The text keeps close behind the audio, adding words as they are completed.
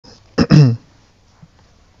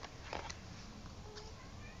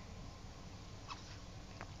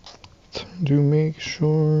To make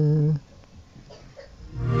sure,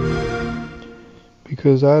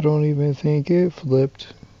 because I don't even think it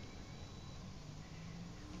flipped.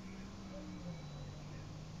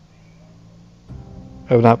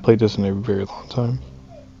 I have not played this in a very long time.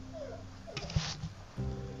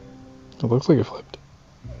 It looks like it flipped.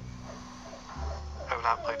 I have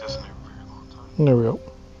not played this in a very long time. There we go.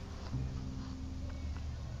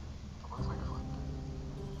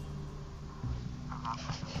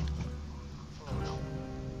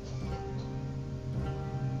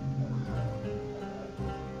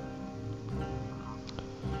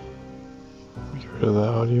 Get rid of the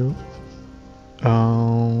audio.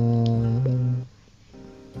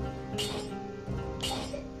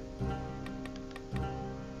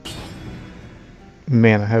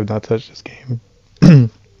 Man, I have not touched this game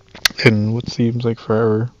in what seems like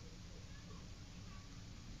forever.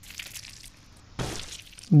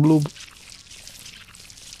 Bloop.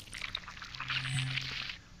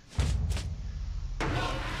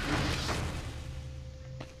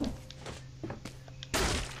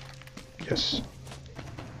 Yes.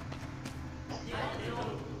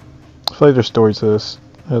 I feel like there's story to this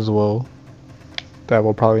as well that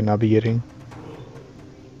we'll probably not be getting.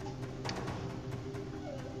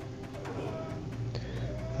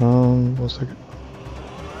 One second.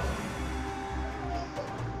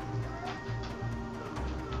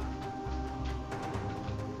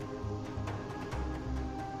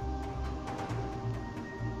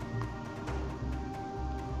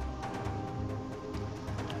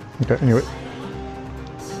 Okay, anyway.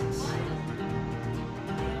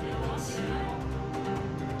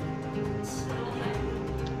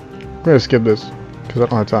 I'm gonna skip this because I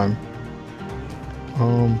don't have time.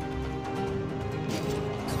 Oh.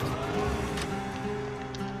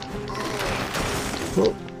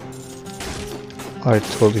 I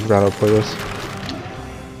totally forgot how to play this.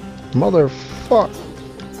 Motherfuck.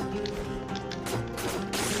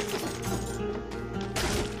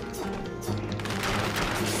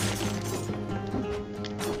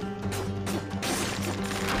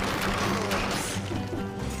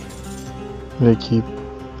 They keep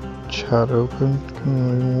chat open. Give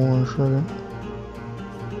me 1 second.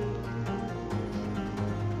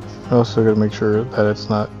 I also gotta make sure that it's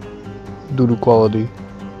not doo-doo quality.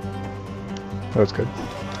 That's good.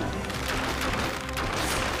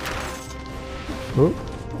 Oh.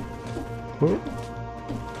 Oh.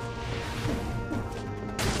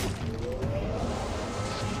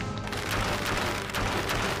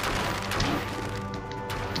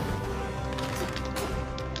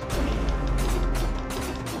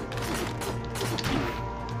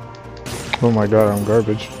 Oh my god, I'm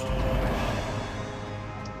garbage.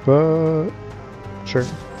 But sure.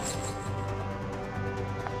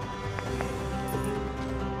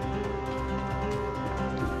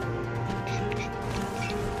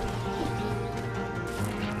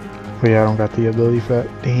 Oh yeah, I don't got the ability for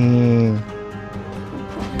that. Dang.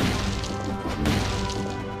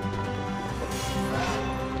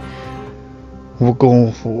 We're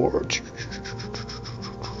going for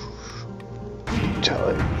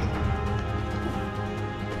brutality.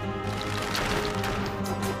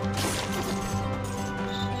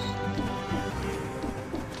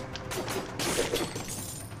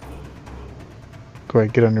 Go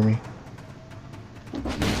ahead, get under me.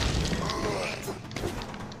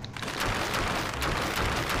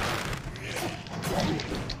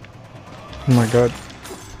 Oh my god.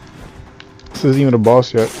 This isn't even a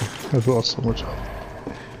boss yet. I've lost so much health.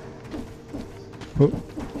 Oh.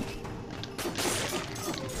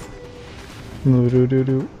 Do do do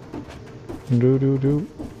do. Do do do.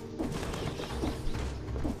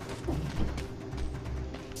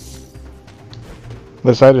 I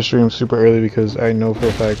decided to stream super early because I know for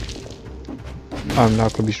a fact I'm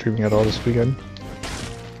not going to be streaming at all this weekend.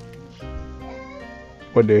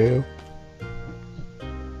 What the hell?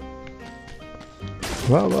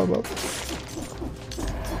 Wow, wow, wow.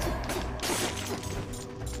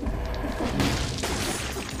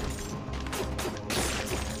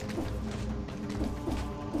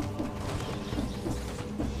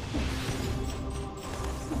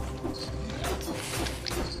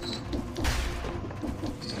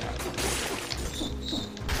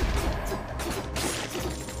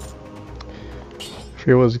 I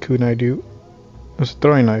forget what was the kunai do. It was a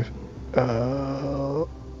throwing knife.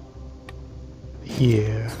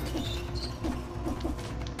 Yeah.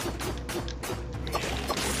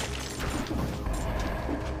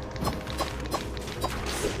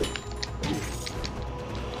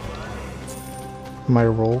 My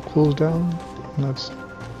roll cools down? That's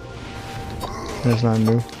That's not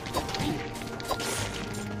new.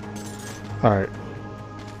 Alright.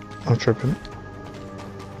 I'm tripping.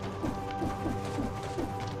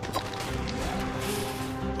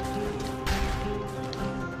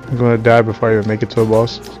 I'm gonna die before I even make it to a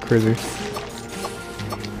boss. It's crazy.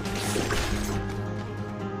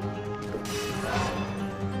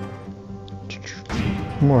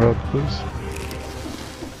 More help, please.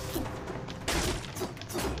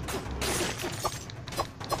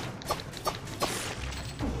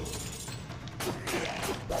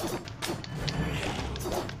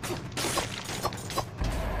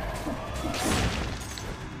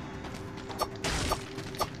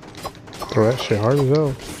 Throw that shit hard as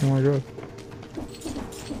hell. Oh my god.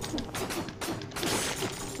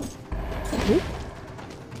 Oop.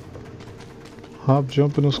 Hop,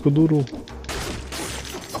 jump, and a skadoodle.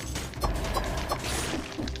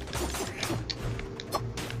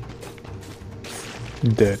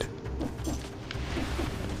 Dead.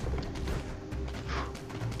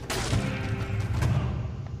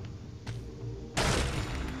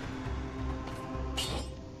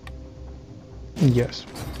 Yes.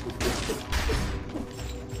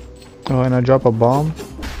 Oh, and I drop a bomb.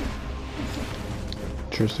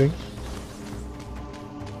 Interesting.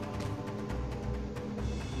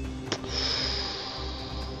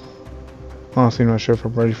 Honestly, not sure if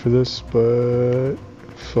I'm ready for this, but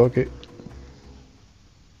fuck it.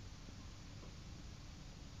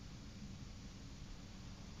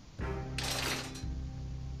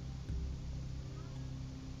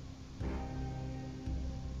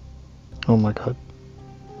 Oh my god.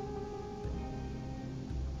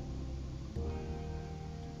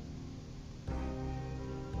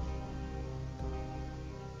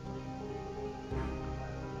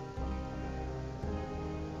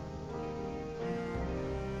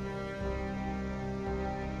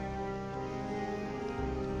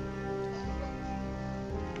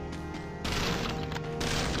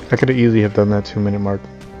 I could have easily have done that 2-minute mark.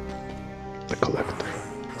 The collector.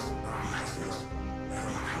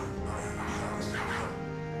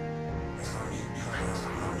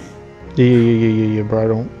 Yeah, bro. I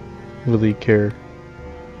don't really care.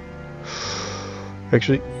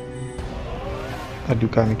 Actually, I do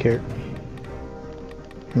kind of care.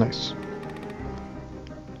 Nice.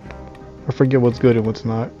 I forget what's good and what's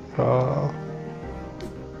not.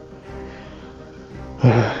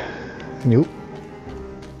 Nope.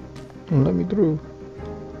 Let me through.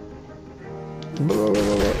 Blah, blah,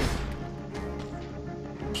 blah, blah.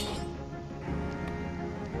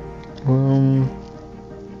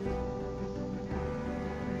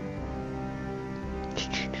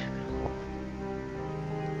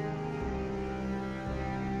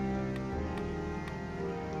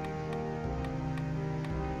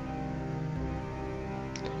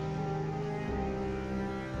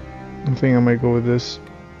 I think I might go with this.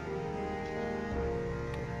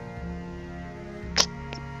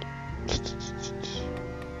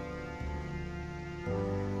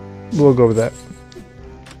 We'll go with that.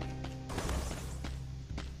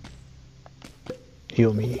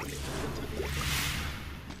 Heal me.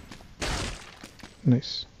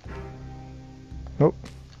 Nice. Nope.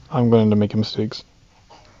 I'm going to make mistakes.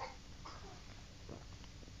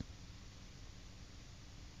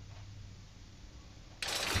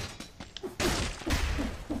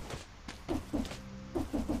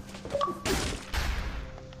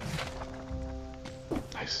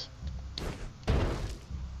 Nice.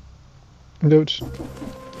 Doge.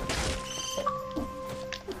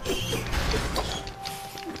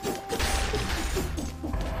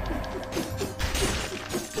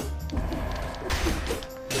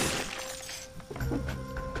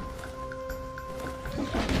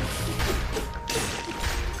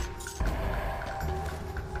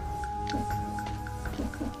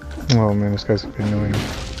 Oh man, this guy's been annoying.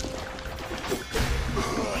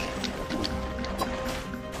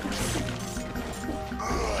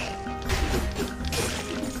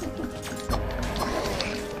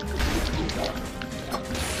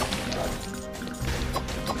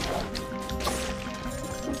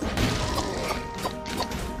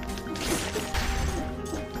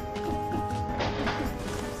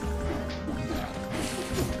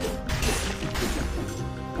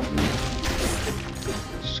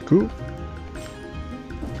 Scoop.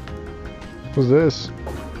 What's this?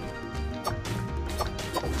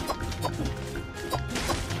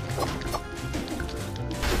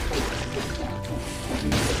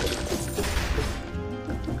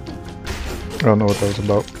 I don't know what that was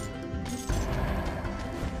about.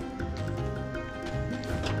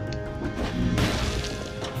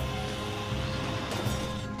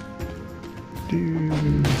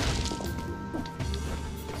 Dude.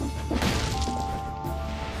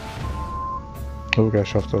 Oh, we got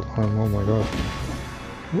shoved up. Oh my god.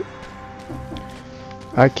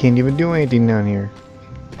 I can't even do anything down here.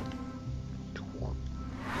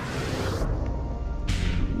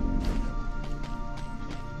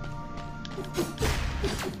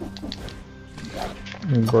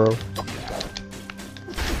 Bro.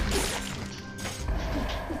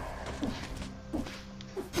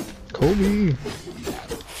 Kobe.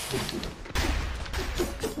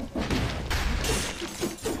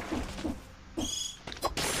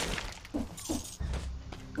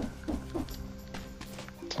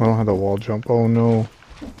 I don't have the wall jump. Oh no.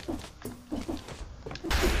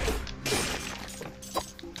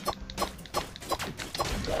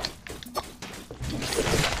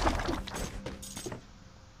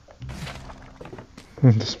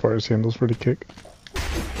 The Sparta's handles for the kick.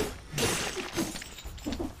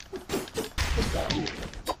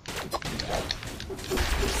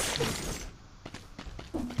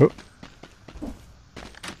 Oh.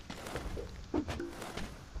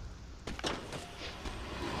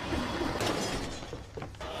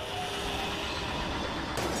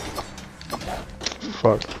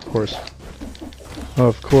 Fuck, of course.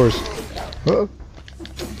 Of course. Oh.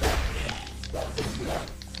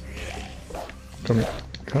 Come here.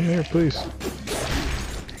 Come here, please.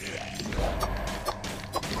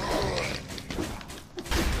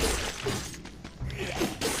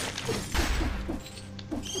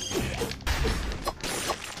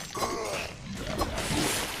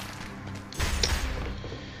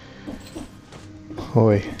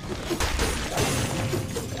 Hoy.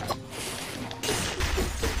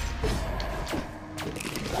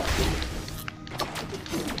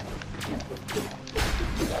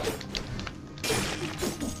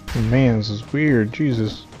 Man, this is weird.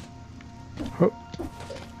 Jesus. Oh.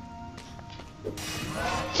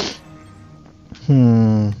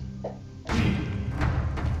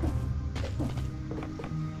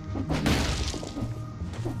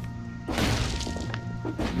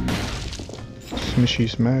 Smishy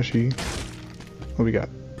smashy. What we got?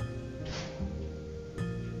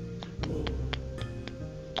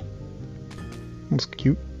 That's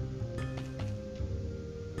cute.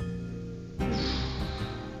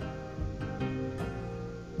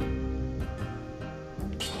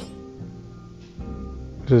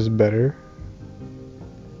 This is better.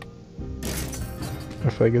 I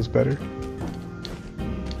feel like it's better.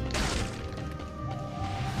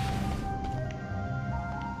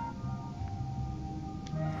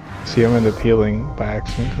 See, I'm end up healing by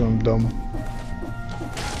accident because I'm dumb.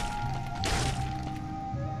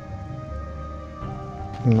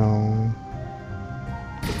 No.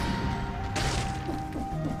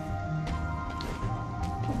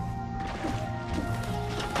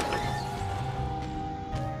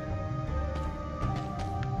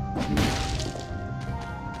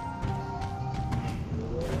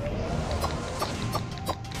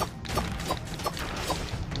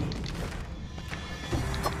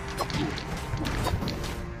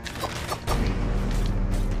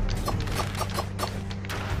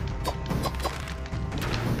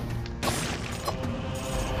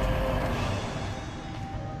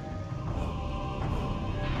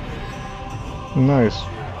 Nice.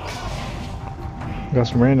 Got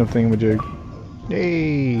some random thingamajig.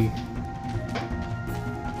 Yay!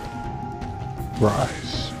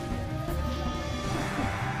 Rise.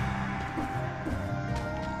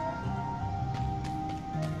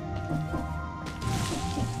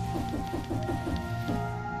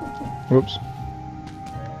 Whoops.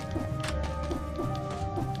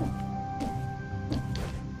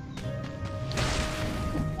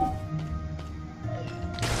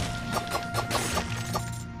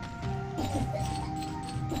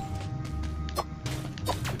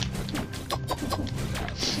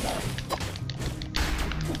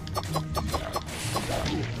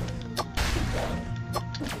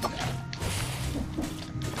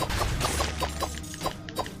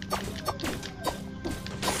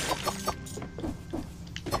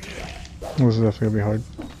 This is definitely gonna be hard.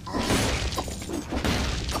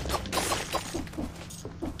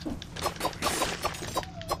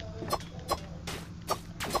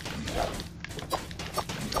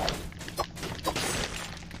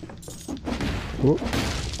 Whoa.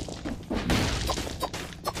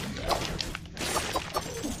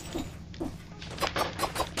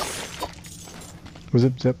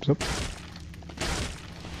 Zip, zip, zip.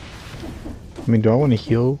 I mean, do I want to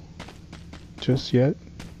heal just yet?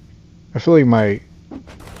 I feel like my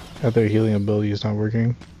other healing ability is not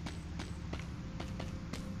working.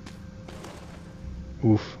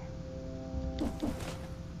 Oof.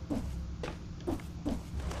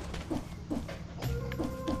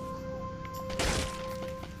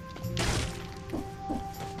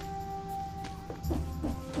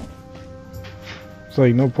 It's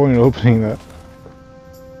like no point in opening that.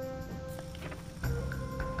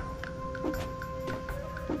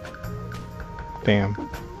 Damn.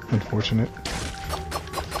 Unfortunate.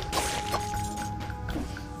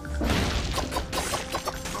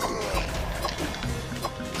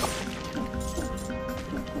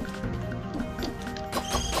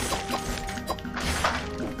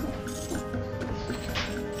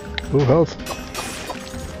 Ooh, health.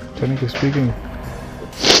 Technically speaking.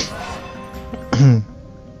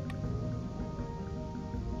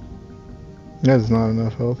 That's not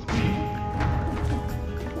enough health.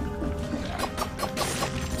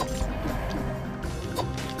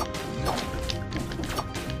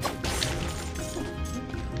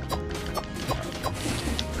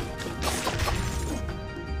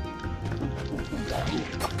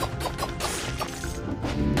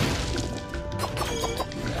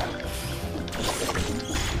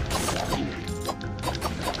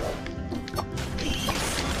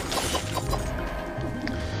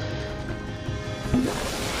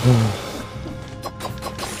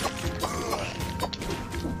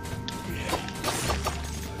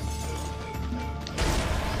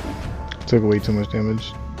 Took way too much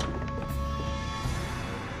damage.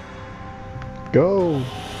 Go!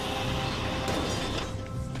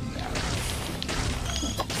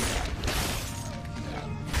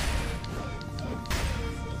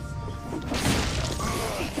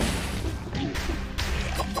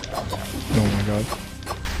 Oh my god.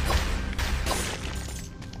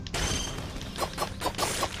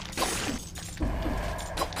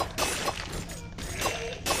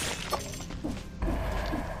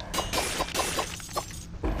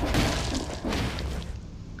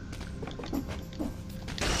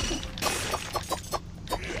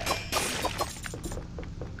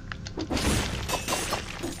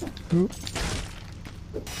 Oop.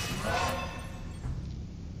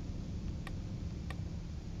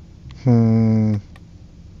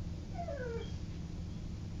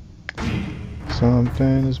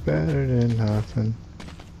 Something is better than nothing.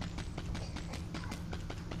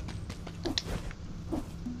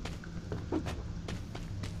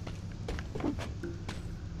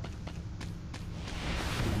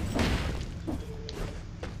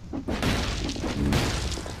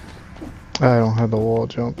 I don't have the wall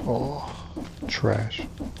jump. Oh, trash.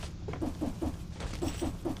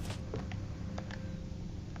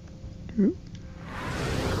 Oop.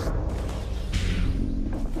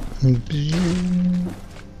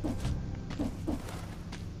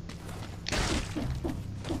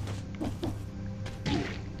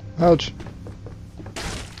 Ouch.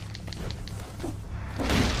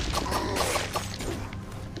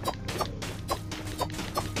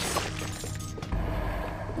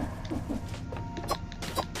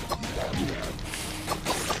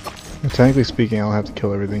 Technically speaking, I'll have to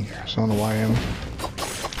kill everything here, so I don't know why I am.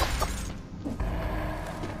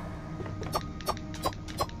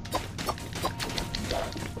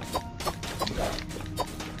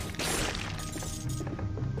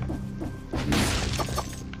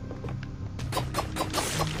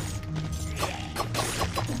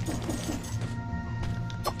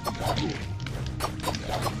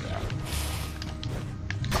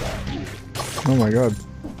 Oh my god.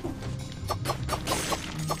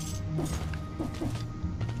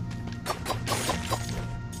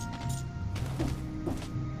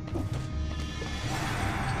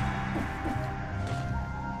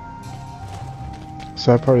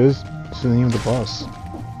 Sad part is, this isn't even the boss.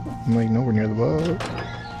 I'm like nowhere near the boss.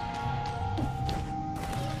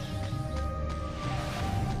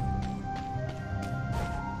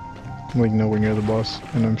 I'm like nowhere near the boss,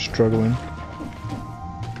 and I'm struggling.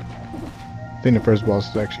 I think the first boss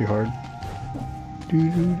is actually hard.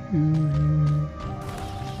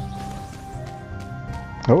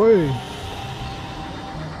 Away!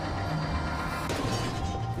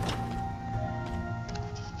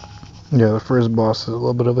 Yeah, the first boss is a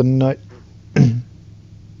little bit of a nut.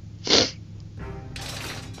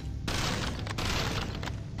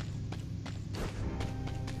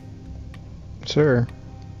 Sir.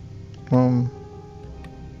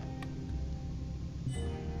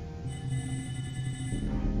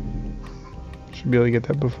 Should be able to get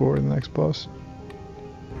that before the next boss.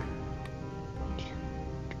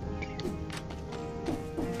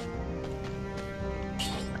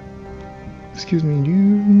 Excuse me,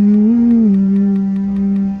 you.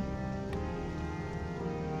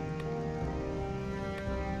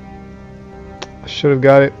 I should have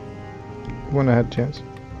got it when I had a chance.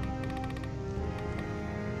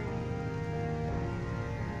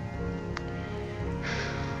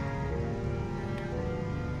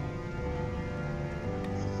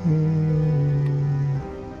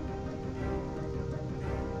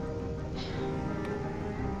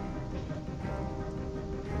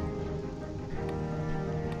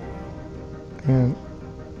 Man.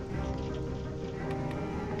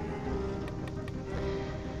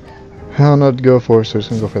 I don't know what to go for, so I'm just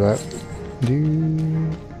gonna go for that.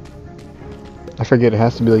 Dude. I forget, it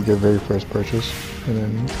has to be like your very first purchase, and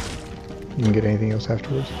then you can get anything else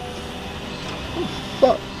afterwards. Oh,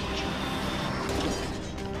 fuck!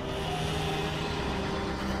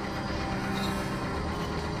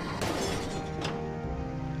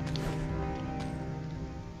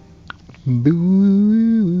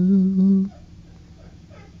 Boo!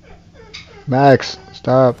 Max,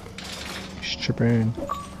 stop! He's tripping.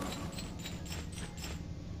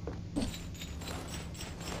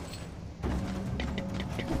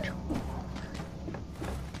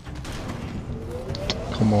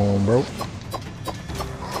 Come on, bro.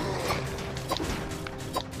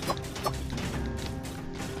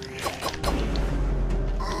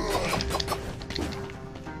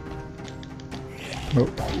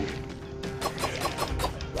 Nope.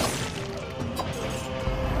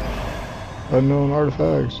 Unknown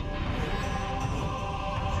artifacts.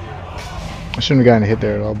 I shouldn't have gotten a hit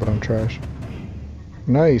there at all, but I'm trash.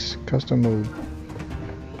 Nice. Custom mode.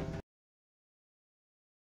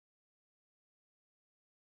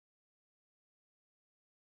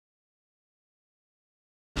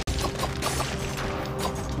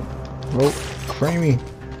 Oh, framey.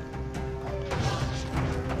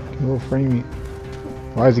 A little framey.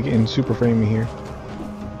 Why is it getting super framey here?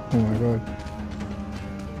 Oh my god.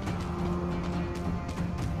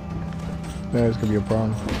 That is gonna be a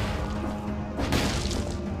problem.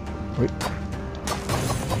 Wait.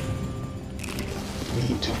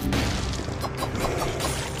 Wait.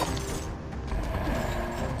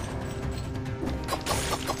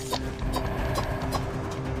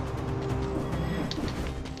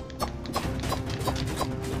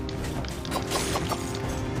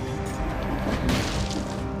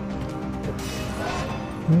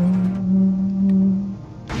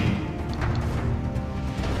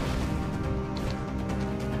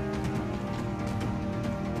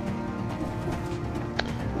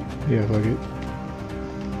 Yeah, fuck it.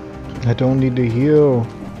 I don't need to heal.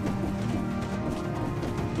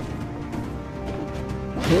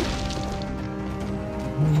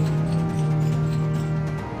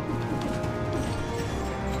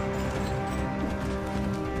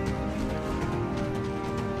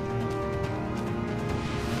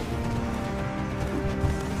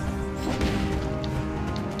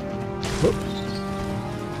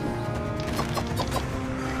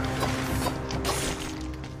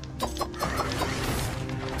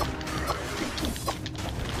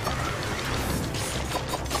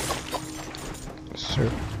 Sir.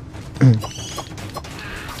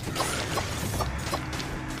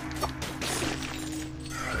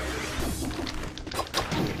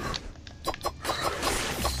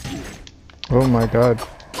 Oh my god.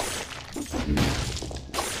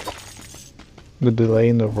 The delay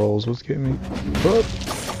in the rolls was getting me. Oh.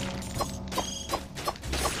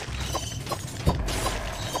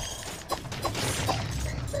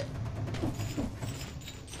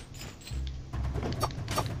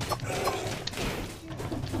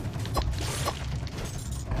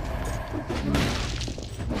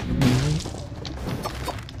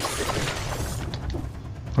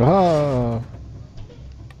 Ah.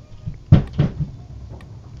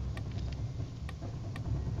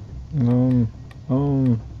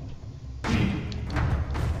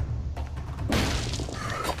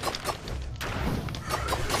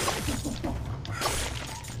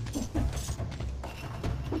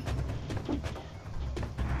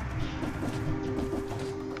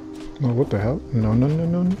 Oh, what the hell? No, no, no,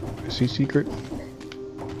 no, no. I see secret.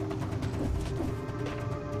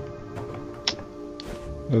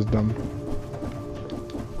 That's dumb.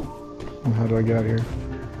 How do I get out of here?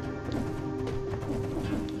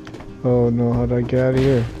 Oh no, how do I get out of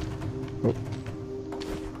here? Oh.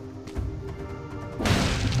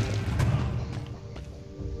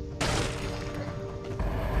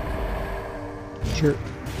 Sure.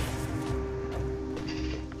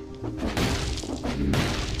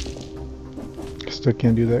 Still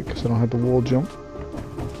can't do that because I don't have the wall jump.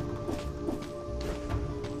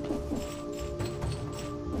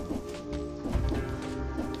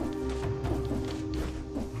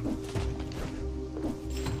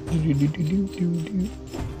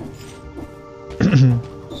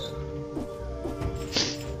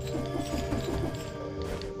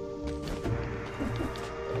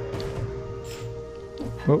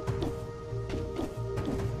 Oh.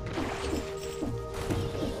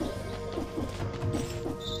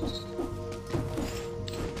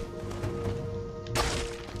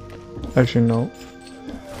 Actually, no.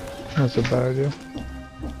 That's a bad idea.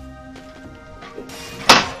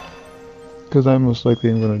 Because I most likely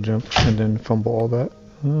am gonna jump and then fumble all that.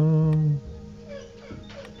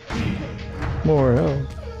 More hell.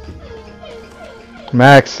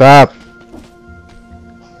 Max, stop!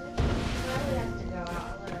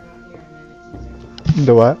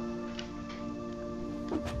 The what?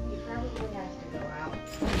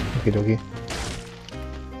 Okie dokie.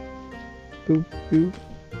 Boop, boop.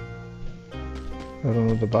 I don't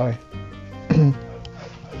know what to buy.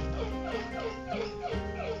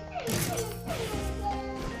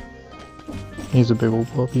 He's a big old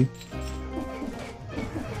puppy.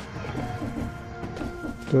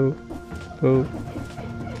 Go. Go.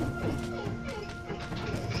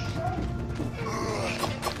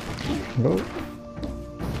 Go.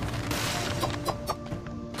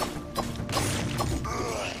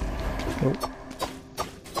 Oh.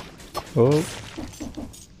 Oh.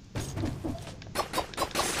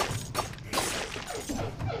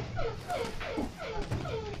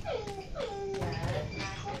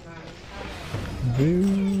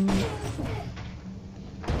 View.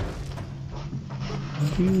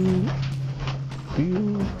 View.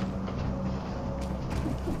 View.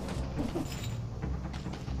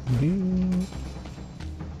 View.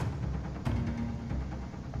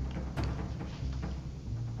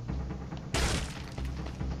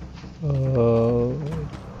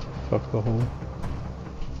 Fuck the hole.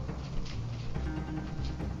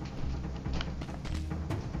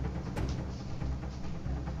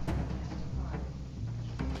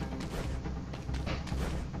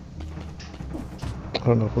 I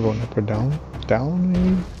don't know if we're going up or down. Down,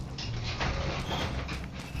 maybe?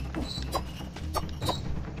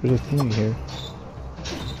 There's a thingy here.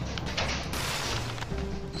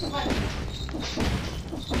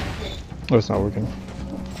 Oh, it's not working.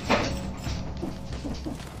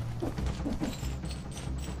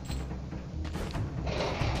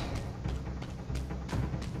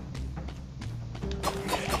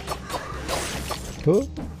 Oh.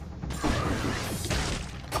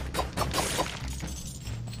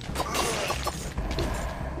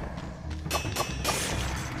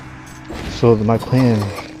 So my plan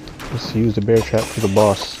is to use the bear trap for the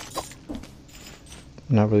boss.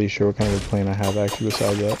 I'm not really sure what kind of a plan I have actually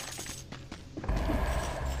besides that.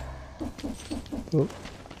 Oh.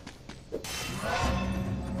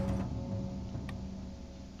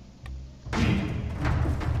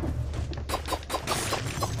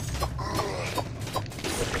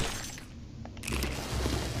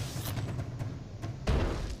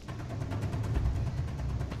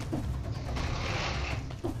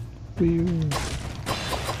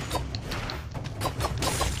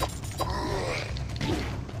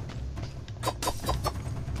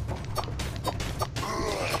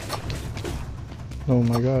 Oh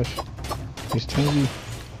my gosh, he's tiny.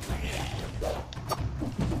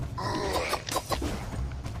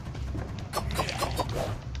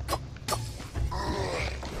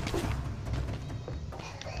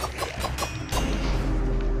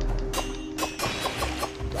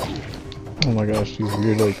 Oh my gosh, these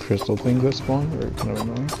weird like crystal things that spawn are kind of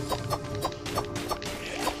annoying.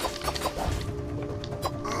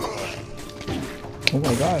 Oh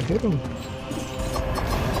my god, hit him!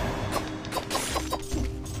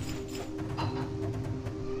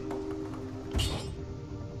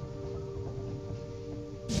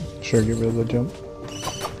 Sure, get rid of the jump.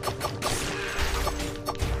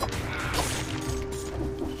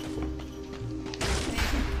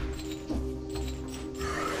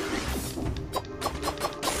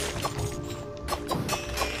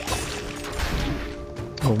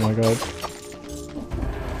 Oh my god.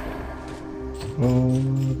 Oh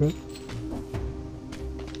my god.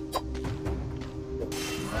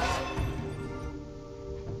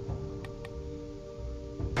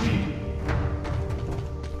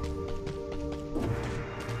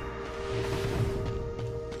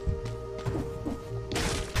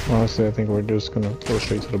 Honestly, I think we're just gonna go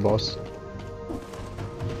straight to the boss.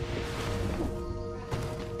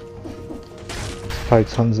 There's probably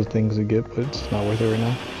tons of things to get, but it's not worth it right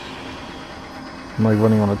now. I'm like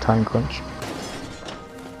running on a time crunch.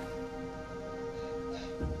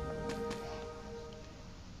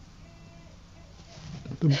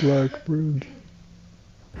 The Black Bridge.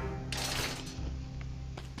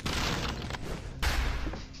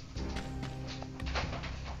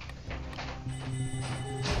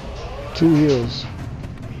 Two heals.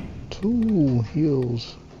 Two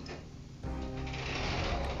heals.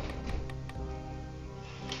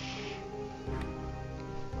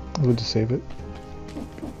 I would just save it.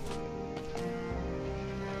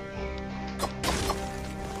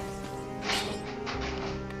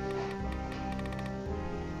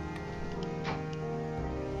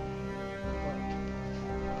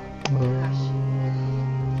 are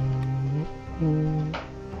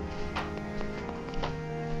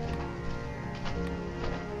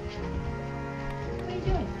you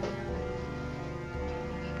doing?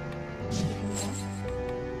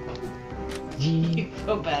 You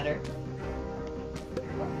feel better.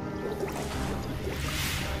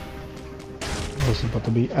 This is about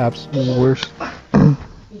to be absolute worst. You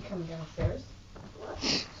come downstairs.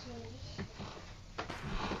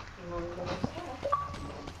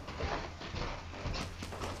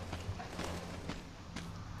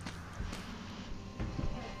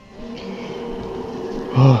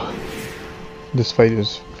 This fight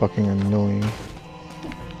is fucking annoying.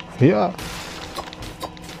 Yeah.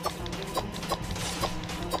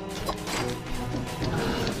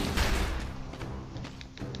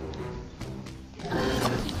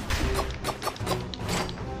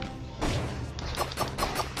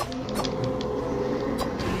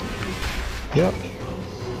 Yep.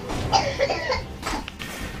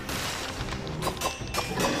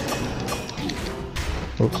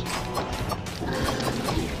 Oops.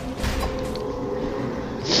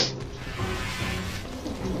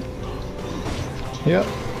 Yep.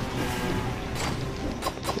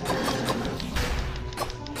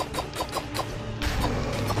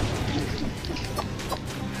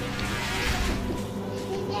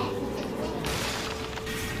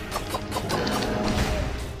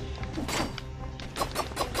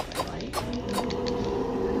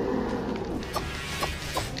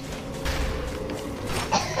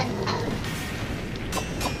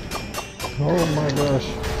 Oh my gosh.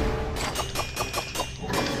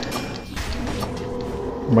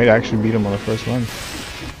 I might actually beat him on the first run.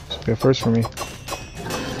 This will be a first for me.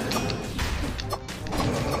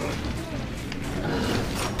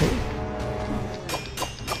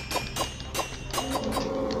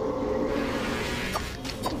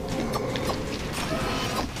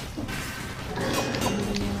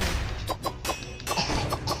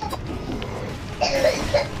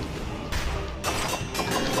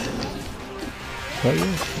 Is that you?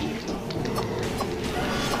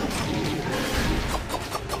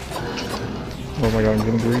 Oh my god, I'm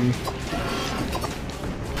getting greedy.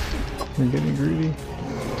 I'm getting greedy.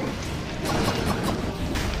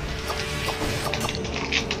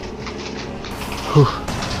 Whew.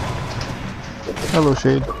 Hello,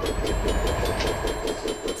 Shade.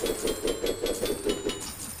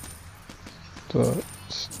 The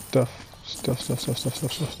stuff. Stuff.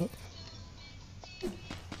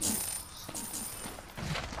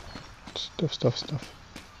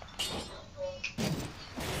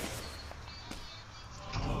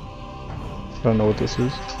 I don't know what this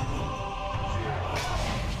is.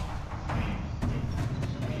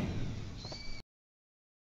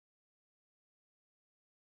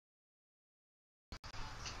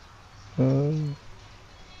 You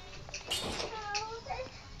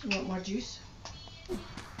want more juice? I'm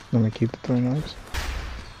gonna keep the throwing knives.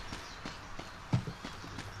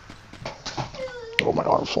 Oh my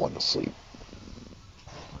god, I'm falling asleep.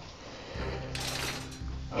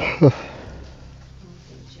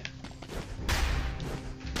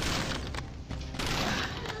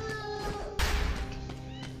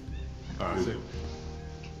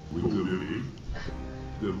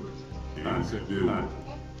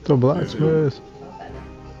 The blacksmith.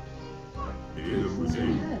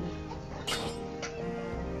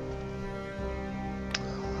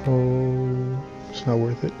 Oh, it's not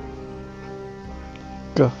worth it.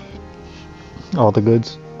 Go. All the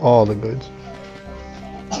goods. All the goods.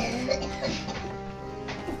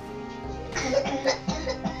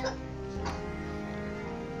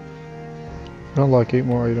 Unlock 8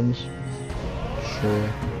 more items. Sure.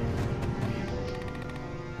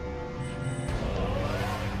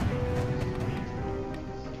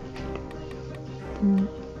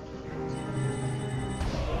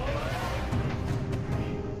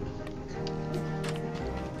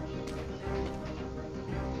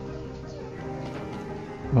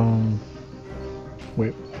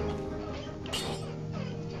 Wait.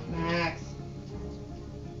 Max.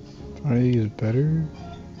 Are these better?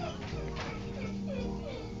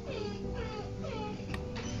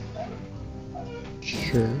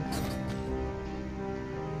 Sure.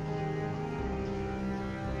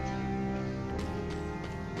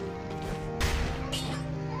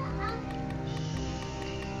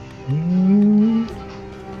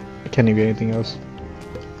 I can't even get anything else.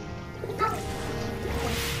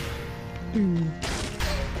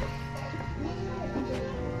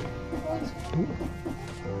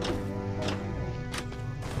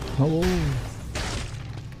 Hello.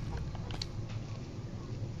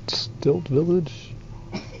 Stilt Village.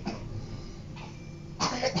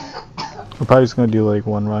 I'm probably just gonna do like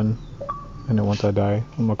one run, and then once I die,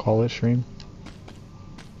 I'm gonna call it stream.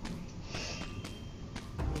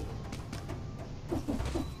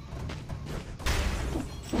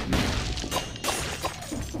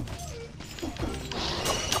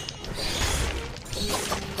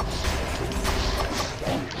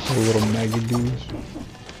 The little Maggie dudes.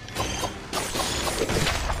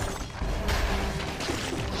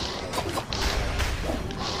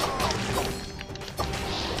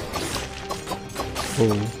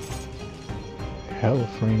 Oh, hell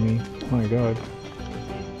frame me! Oh my god.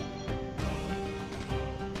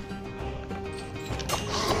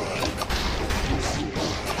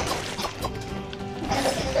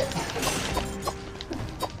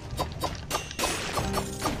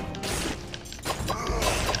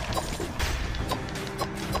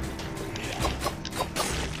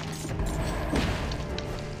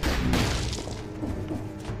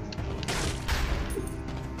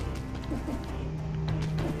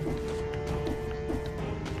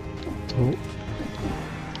 Oh.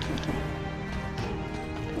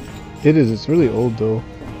 It is, it's really old though.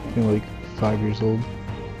 I think like 5 years old.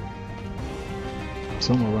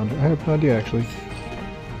 Somewhere around here. I have no idea actually.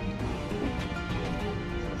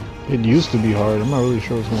 It used to be hard, I'm not really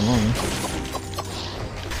sure what's going on.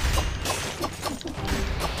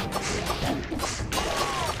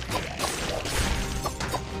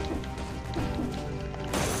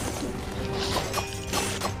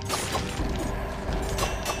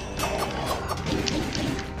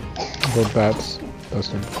 But that's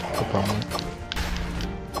the problem.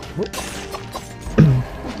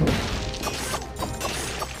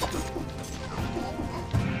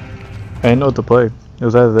 I didn't know what to play. It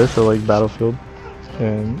was either this or like Battlefield,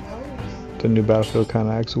 and the new Battlefield kind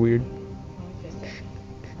of acts weird.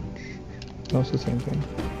 No, it's the same thing.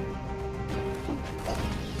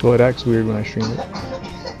 Well, it acts weird when I stream it.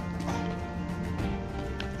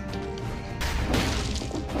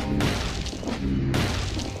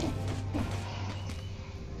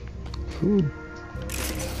 Food.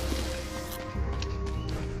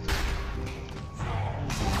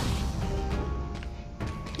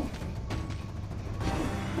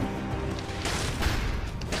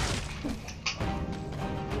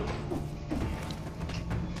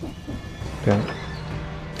 Okay.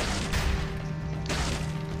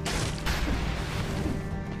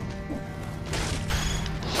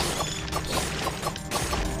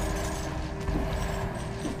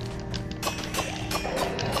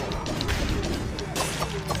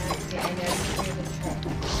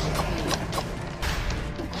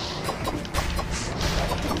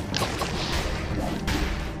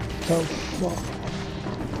 Oh, fuck.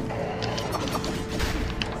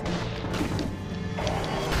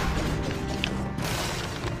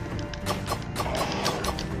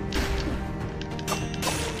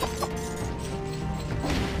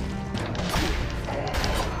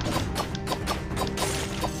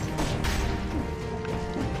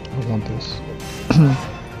 I want this.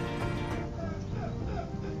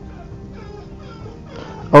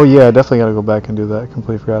 Oh yeah, I definitely gotta go back and do that.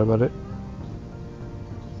 Completely forgot about it.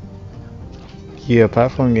 Yeah,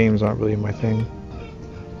 platform games aren't really my thing.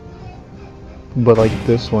 But like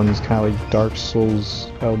this one is kind of like Dark Souls,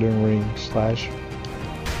 Elden Ring /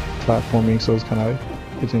 platforming, so it's kind of,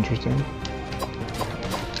 it's interesting.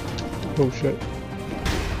 Oh shit.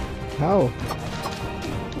 How?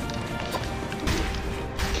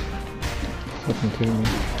 Fucking kidding me.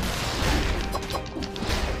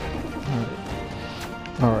 Alright.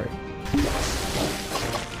 Alright.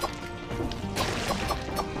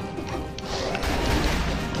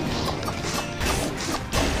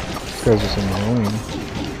 This guy's just annoying.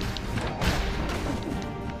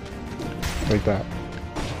 Like that.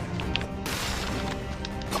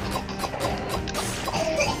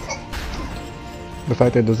 The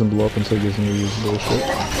fact that it doesn't blow up until it gives me use bullshit.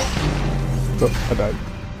 Oh, I died.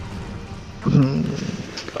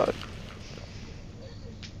 God.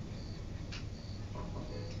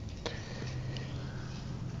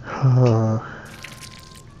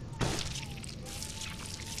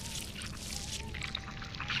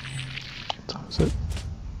 What time is it?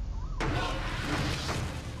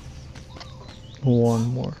 One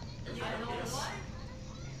more.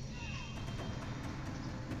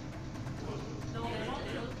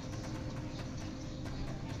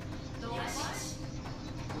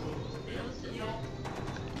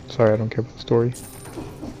 Sorry, I don't care about the story.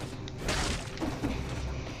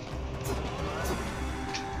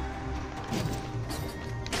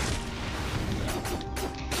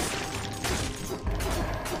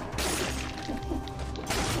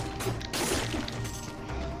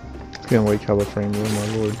 It's getting way color frame, oh my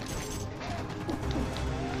lord.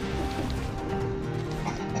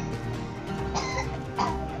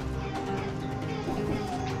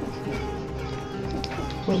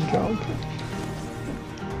 jump.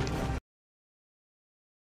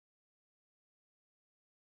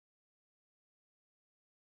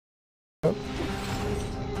 Yep.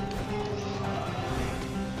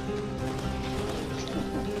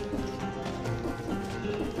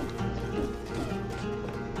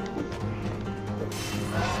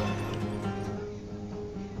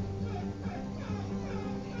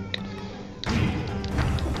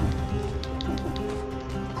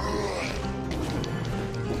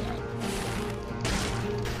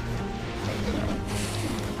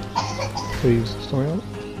 Please, stay out.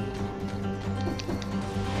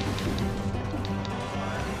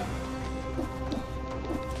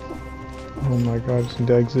 Oh my god, it's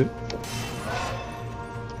into exit.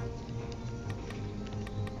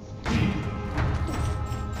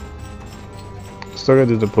 Still gotta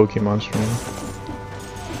do the Pokemon stream.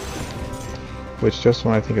 Which just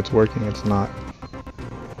when I think it's working, it's not.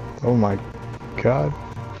 Oh my god.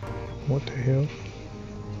 What the hell?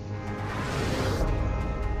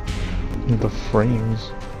 The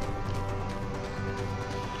frames.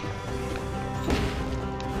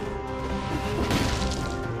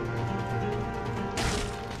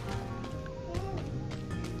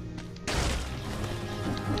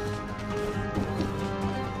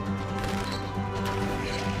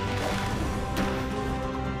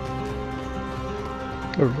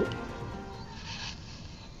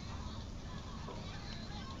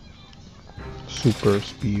 Super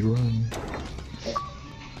speed run.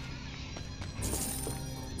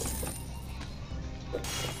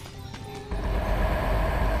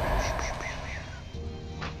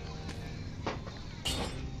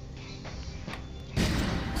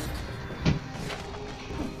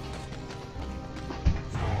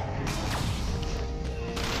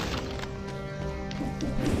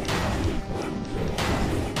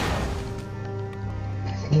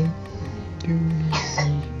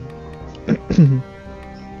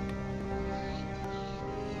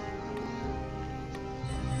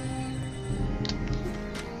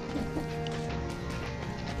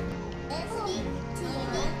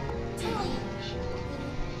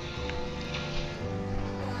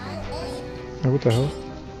 What the hell?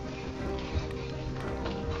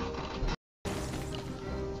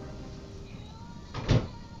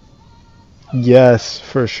 Yes,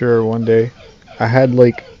 for sure, one day. I had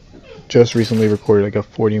like just recently recorded like a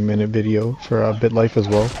 40-minute video for BitLife as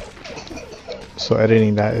well. So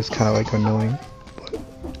editing that is kind of like annoying,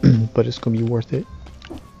 but it's gonna be worth it.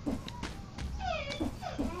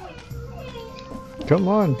 Come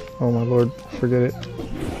on! Oh my lord, forget it.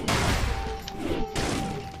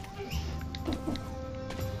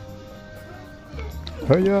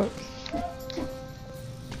 Hurry up!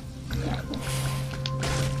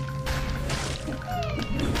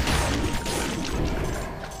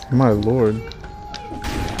 My lord.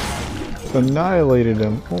 Annihilated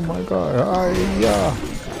him. Oh my god. Yeah.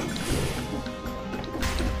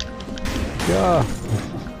 Yeah.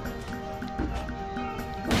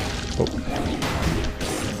 Oh.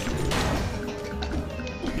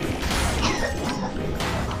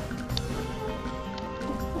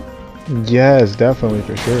 Yes, definitely,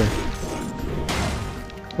 for sure.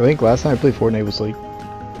 I think last time I played Fortnite was like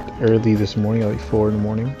early this morning, like 4 in the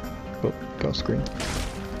morning. Oh, got screen.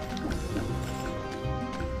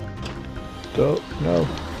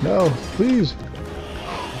 No, please.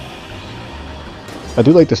 I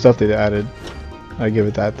do like the stuff they added. I give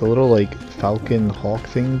it that. The little like falcon hawk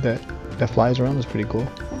thing that flies around is pretty cool.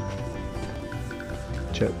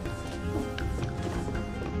 Chip.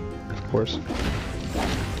 Of course.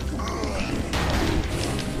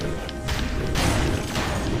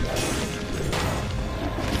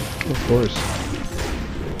 Of course.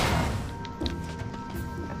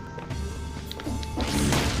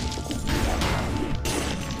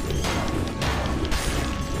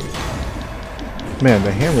 Man,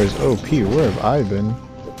 the hammer is OP. Where have I been?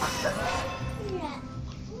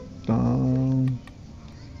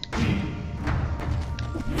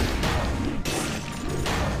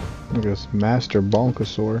 I guess Master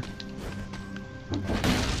Bonkasaur.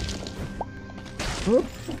 Whoop.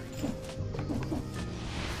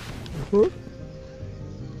 Whoop.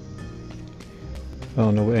 I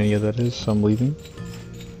don't know what any of that is, so I'm leaving.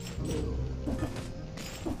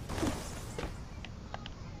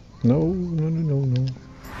 No.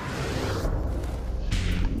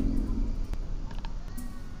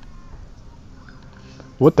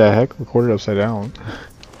 What the heck? Recorded upside down.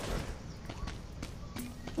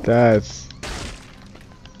 That's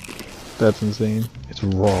insane. It's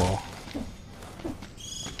raw.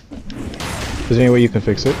 Is there any way you can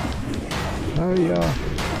fix it? Oh yeah.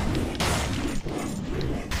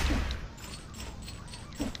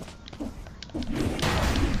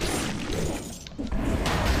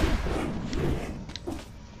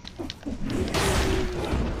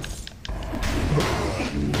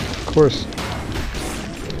 course.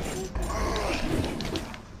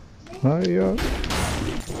 Hiya.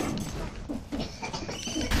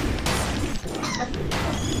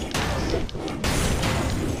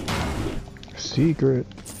 Secret.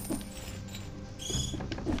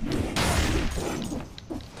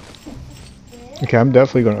 Okay, I'm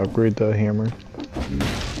definitely gonna upgrade the hammer.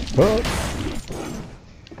 Oh.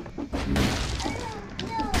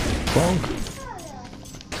 Bonk.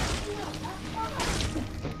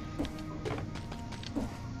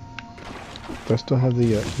 Do I still have the,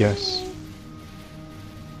 yes.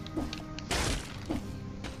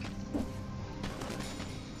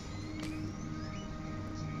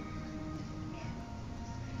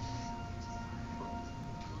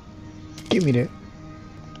 Give me that.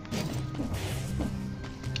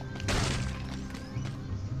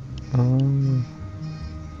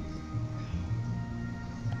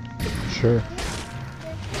 Sure.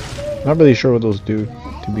 Not really sure what those do,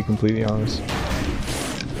 to be completely honest.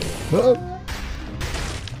 Oh.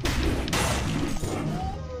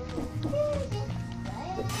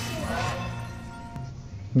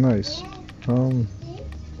 Nice. Oh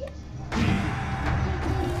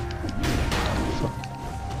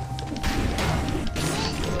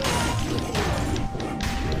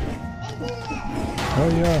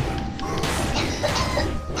yeah.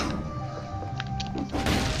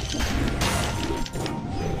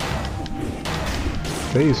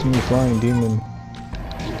 Face me, flying demon.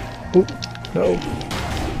 Oh, no.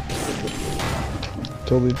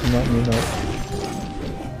 Totally did not mean that.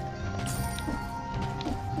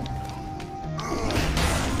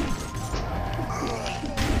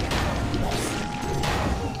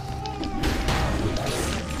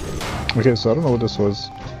 Okay, so I don't know what this was.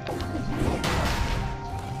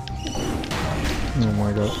 Oh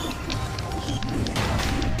my god.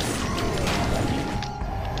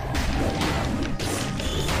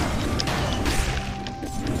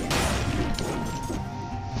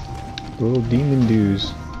 Little demon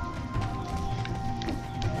dudes.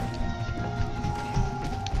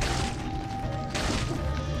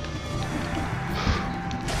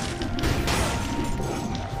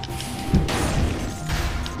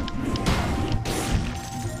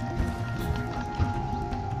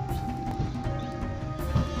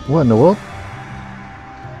 What in the world?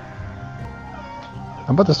 I'm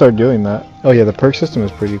about to start doing that. Oh yeah, the perk system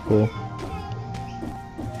is pretty cool.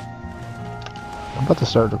 I'm about to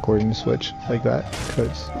start recording the Switch like that,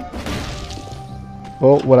 because...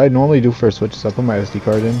 Well, what I normally do for a Switch is I put my SD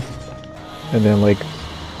card in, and then like,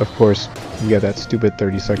 of course, you get that stupid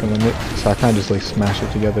 30-second limit, so I kind of just like smash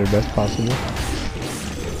it together best possible.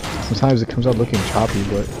 Sometimes it comes out looking choppy,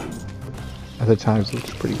 but other times it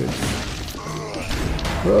looks pretty good.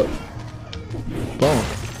 Whoa. Bonk.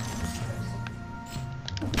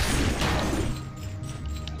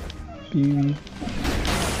 Beep.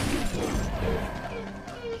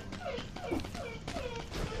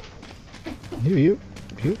 Pew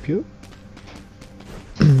pew pew.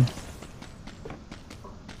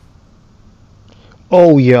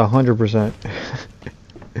 Oh yeah, 100%.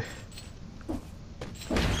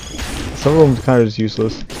 Some of them kind of just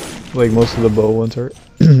useless. Like most of the bow ones are,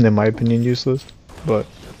 in my opinion, useless. But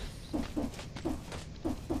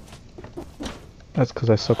that's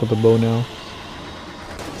because I suck with the bow now.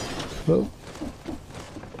 Well,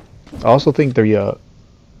 I also think the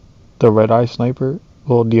red eye sniper,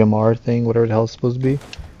 little DMR thing, whatever the hell it's supposed to be,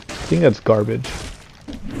 I think that's garbage.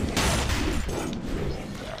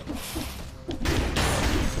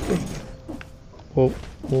 Whoa,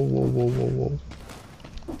 whoa, whoa, whoa, whoa, whoa,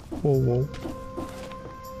 whoa, whoa.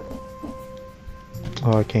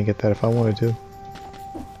 Oh, I can't get that if I wanted to.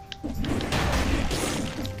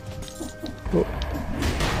 Whoa.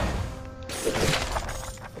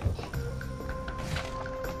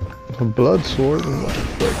 A blood sword? What the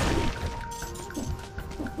frick?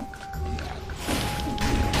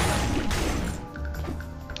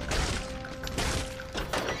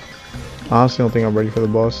 I honestly don't think I'm ready for the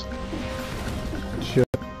boss. Shit.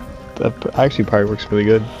 That actually probably works really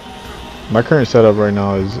good. My current setup right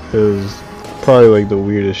now is probably like the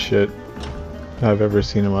weirdest shit I've ever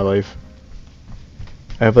seen in my life.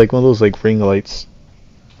 I have like one of those like ring lights,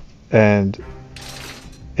 and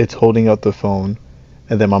it's holding up the phone,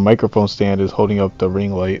 and then my microphone stand is holding up the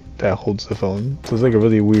ring light that holds the phone. So it's like a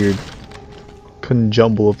really weird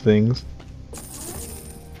conjumble of things.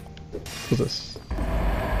 What's this?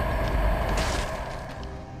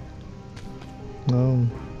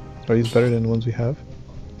 Are these better than the ones we have?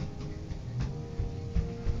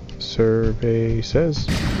 Survey says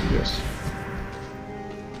yes.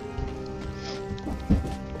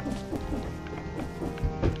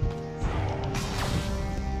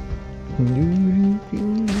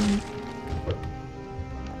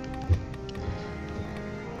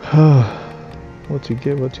 What you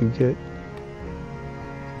get, what you get.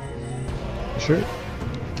 Sure.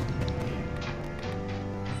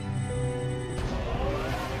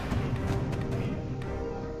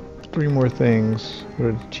 Three more things. What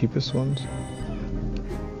are the cheapest ones?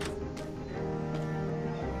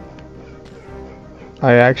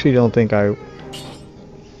 I actually don't think I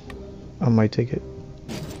might take it.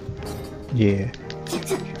 Yeah.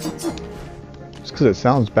 Just because it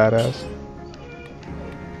sounds badass.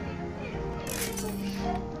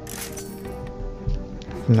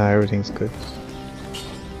 Nah, everything's good.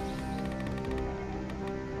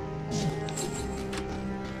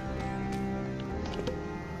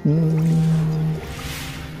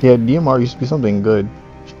 Yeah, DMR used to be something good.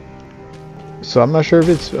 So I'm not sure if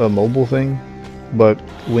it's a mobile thing, but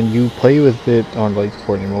when you play with it on like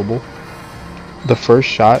Fortnite Mobile, the first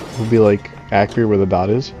shot will be like accurate where the dot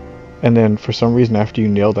is, and then for some reason after you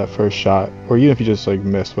nail that first shot, or even if you just like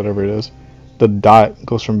miss whatever it is, the dot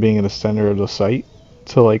goes from being in the center of the sight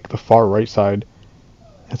to like the far right side.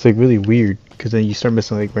 It's like really weird because then you start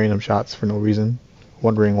missing like random shots for no reason,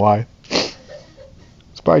 wondering why.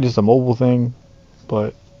 It's probably just a mobile thing,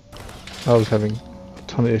 but I was having a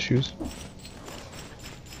ton of issues.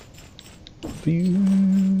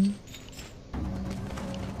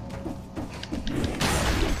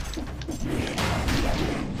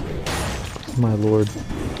 My lord.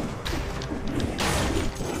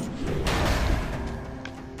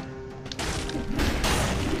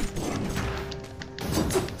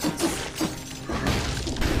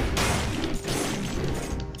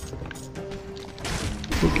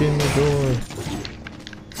 Look in the door.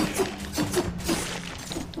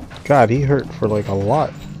 God, he hurt for like a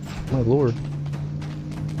lot. My lord.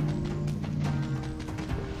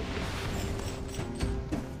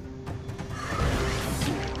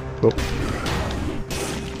 Oh.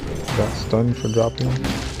 Got stunned for dropping.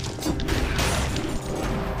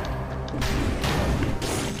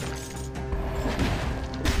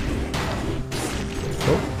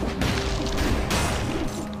 Oh.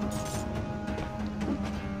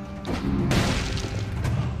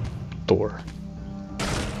 Door.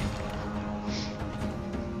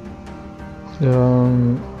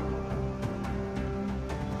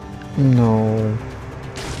 No.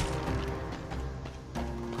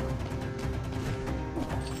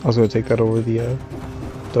 I was gonna take that over the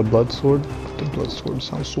blood sword. The blood sword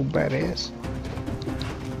sounds so badass.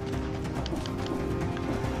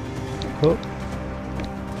 Oh.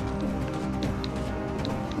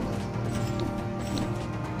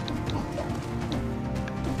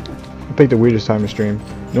 I picked the weirdest time to stream.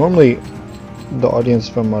 Normally, the audience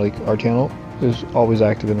from like our channel is always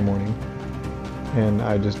active in the morning, and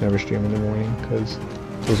I just never stream in the morning because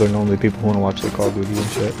those are normally people who want to watch like Call of Duty and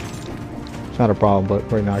shit. It's not a problem,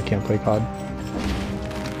 but right now I can't play COD.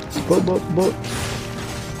 But.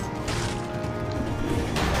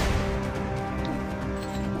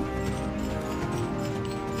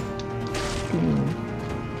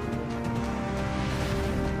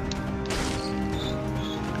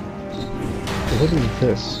 What is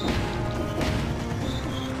this?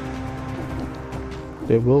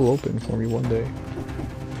 It will open for me one day.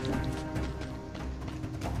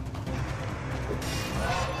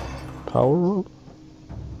 Power rope?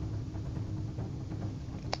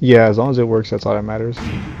 Yeah, as long as it works, that's all that matters.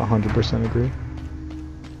 100% agree.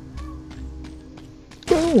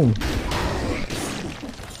 Boom!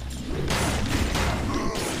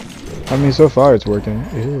 I mean, so far it's working.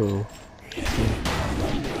 Ew.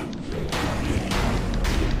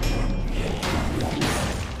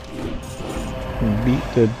 Beat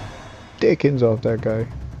the dickens off that guy.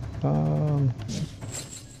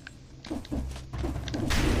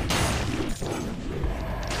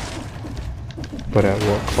 But at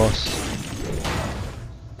what cost?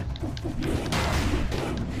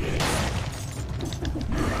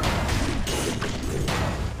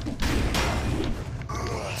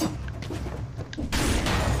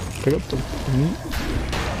 Pick up the meat.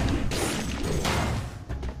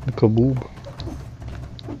 The kaboob.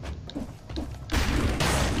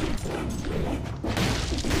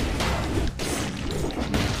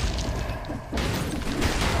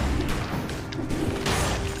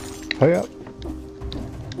 Hurry up.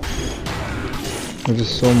 There's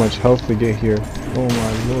just so much health to get here. Oh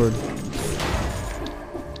my lord.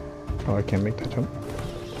 Oh, I can't make that jump.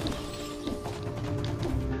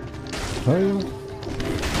 Hurry up.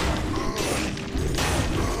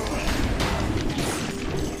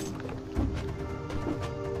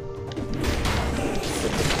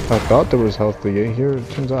 I thought there was health to get here. It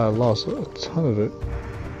turns out I lost a ton of it.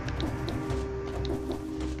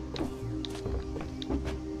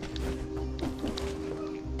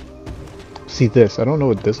 See this, I don't know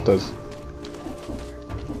what this does.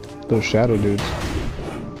 Those shadow dudes.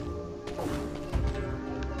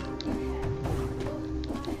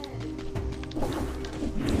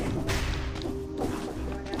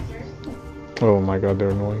 Oh my god, they're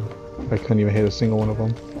annoying. I couldn't even hit a single one of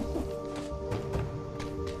them.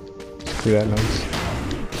 Screw that noise.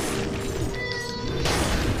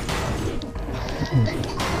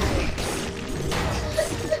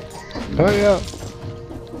 Oh yeah.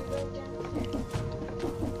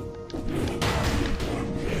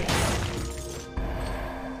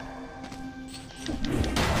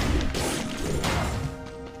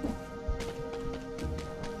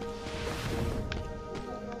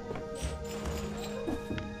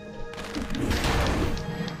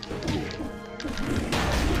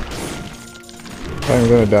 I'm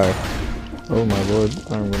gonna die. Oh my lord,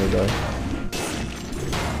 I'm gonna die.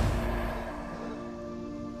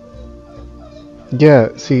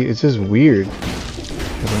 Yeah, see, it's just weird. I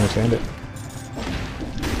don't understand it.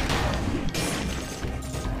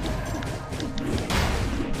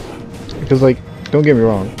 Because, like, don't get me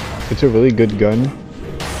wrong, it's a really good gun.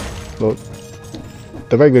 Well,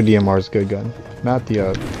 the regular DMR is a good gun, not the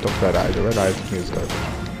red eye. The red eye to me is garbage.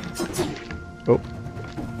 Oh.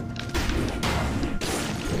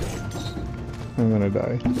 I'm gonna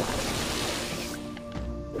die.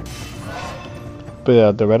 But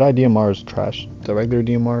yeah, the red eye DMR is trash. The regular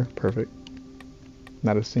DMR, perfect.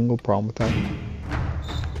 Not a single problem with that.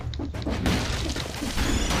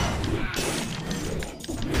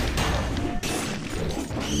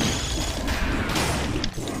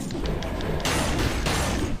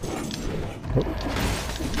 Oh.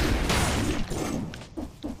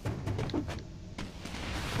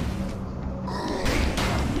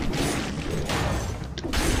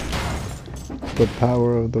 The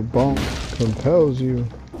power of the bonk compels you.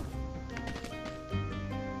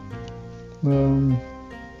 I'm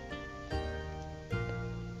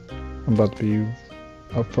about to be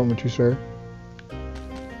upfront with you, sir.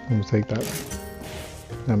 I'm gonna take that.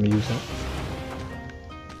 I'm gonna use that.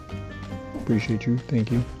 Appreciate you.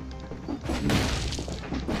 Thank you.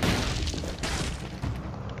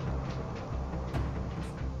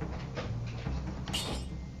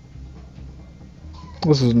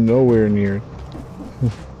 This is nowhere near.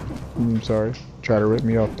 I'm sorry. Try to rip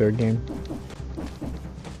me off their game.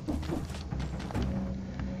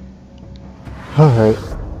 Alright.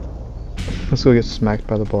 Let's go get smacked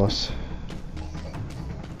by the boss.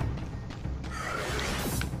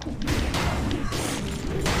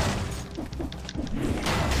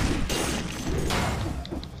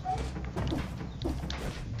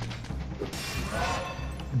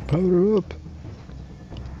 Powder up.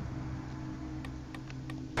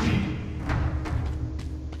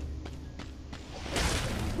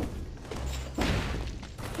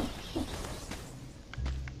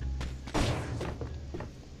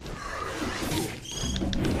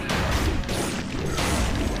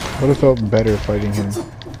 Would have felt better fighting him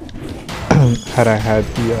had I had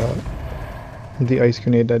the ice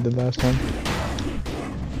grenade I did last time.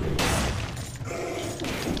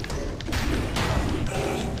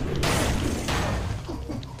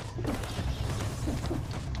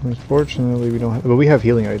 Unfortunately, we don't have, but we have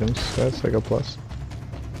healing items. So that's like a plus.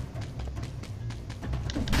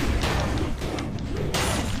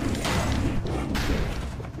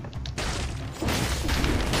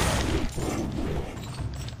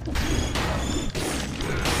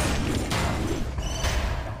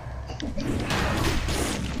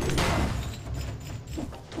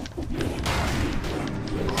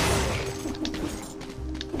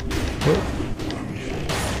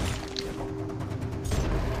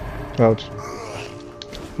 Ouch.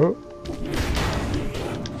 Oh.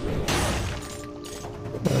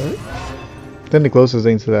 Alright. Then the closest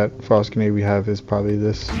thing to that frost grenade we have is probably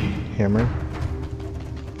this hammer,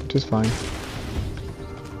 which is fine.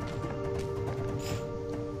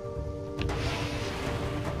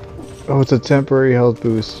 Oh, it's a temporary health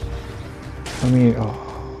boost. I mean, oh.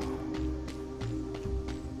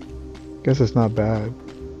 Guess it's not bad.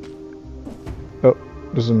 Oh,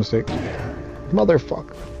 this is a mistake.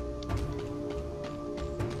 Motherfucker.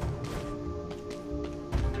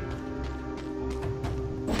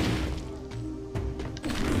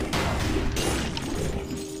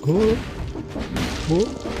 Oh, oh,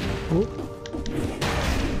 oh.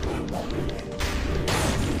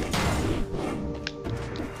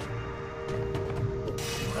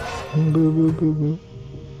 Boo, boo, boo, boo.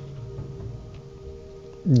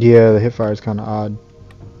 Yeah, the hipfire is kind of odd.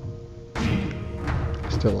 I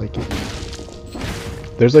still like it.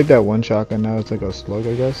 There's like that one shotgun now, it's like a slug,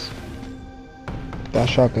 I guess. That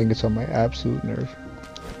shotgun gets on my absolute nerve.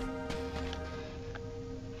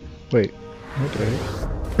 Wait, what the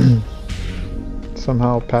heck?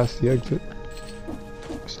 Somehow past the exit.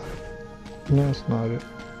 No, that's not it.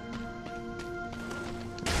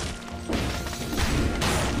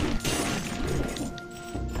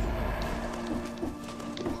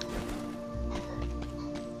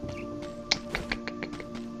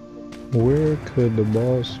 Where could the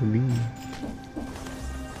boss be?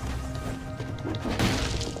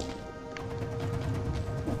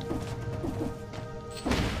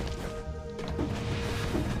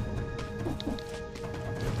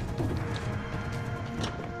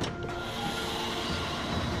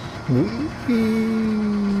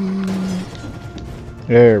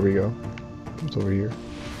 There we go. What's over here?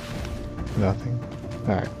 Nothing.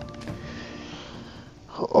 Alright.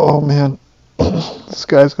 Oh man. This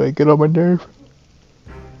guy's gonna get on my nerve.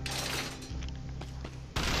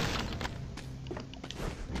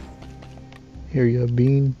 Here you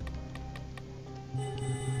bean.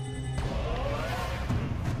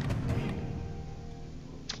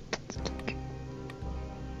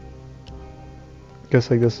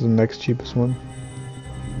 Guess like this is the next cheapest one.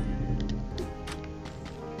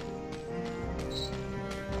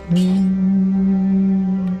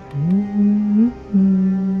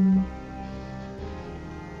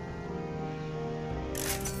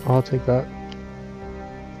 I'll take that.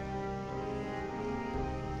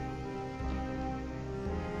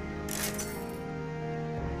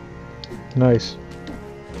 Nice.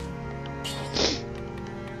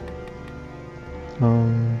 I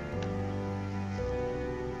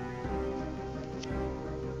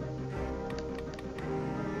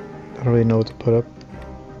don't really know what to put up.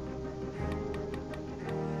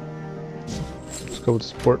 Let's go with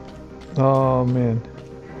sport. Oh man.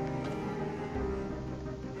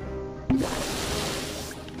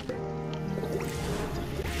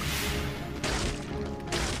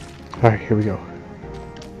 Alright, here we go.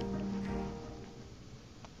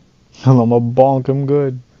 I'm gonna bonk him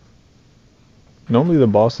good. Normally the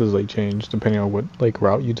bosses like change depending on what like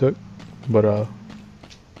route you took, but I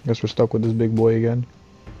guess we're stuck with this big boy again.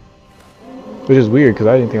 Which is weird because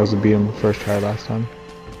I didn't think I was gonna beat him first try last time.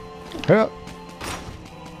 Yeah.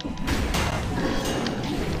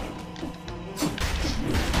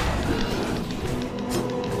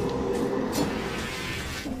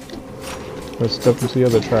 Let's step into the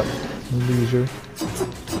other trap. Loser.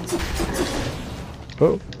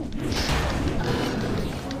 Oh.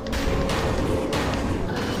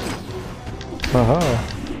 Haha.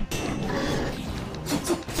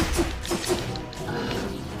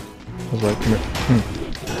 I was like, come here.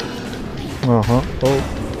 Uh-huh. Oh.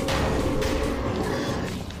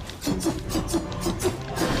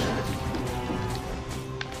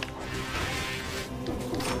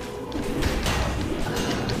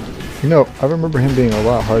 You know, I remember him being a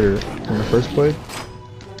lot harder when I first played.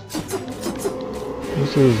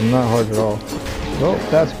 This is not hard at all. Well,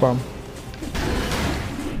 that's a problem.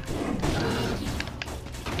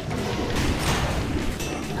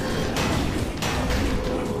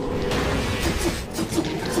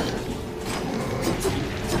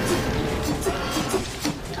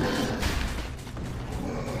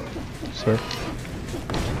 Sir.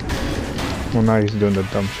 Well, now he's doing the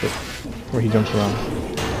dumb shit where he jumps around.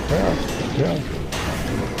 Yeah.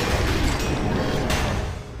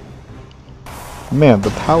 Man, the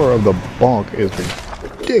power of the bonk is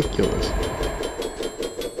ridiculous.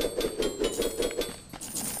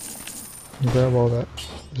 Grab all that.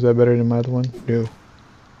 Is that better than my other one? No.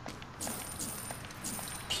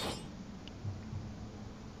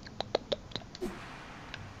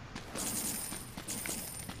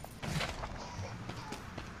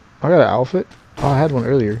 I got an outfit? Oh, I had one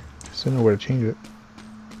earlier. Just didn't know where to change it.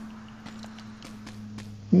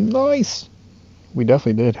 Nice! We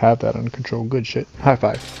definitely did have that under control. Good shit. High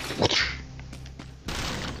five.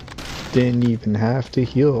 Didn't even have to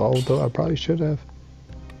heal, although I probably should have.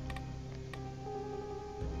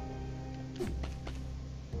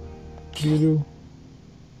 What do you do?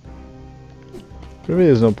 There really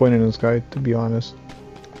is no point in this guy, to be honest.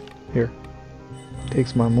 Here.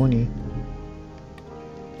 Takes my money.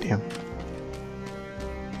 Damn.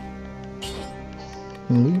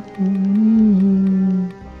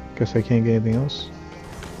 Guess I can't get anything else.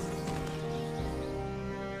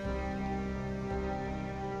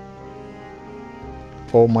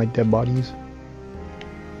 All my dead bodies.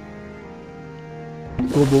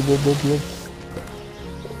 Blah, blah, blah, blah, blah.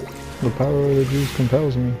 The power of the juice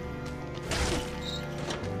compels me.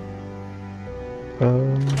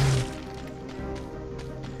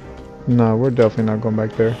 No, we're definitely not going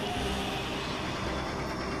back there.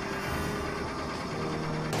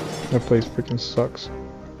 That place freaking sucks.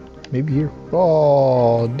 Maybe here.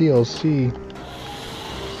 Oh, DLC.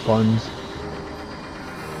 Buns.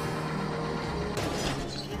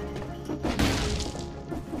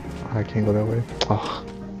 I can't go that way. Oh,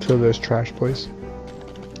 to this trash place.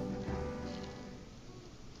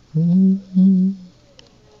 Oh.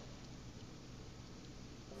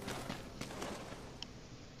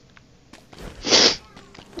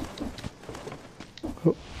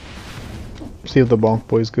 See if the bonk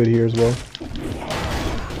boy's good here as well.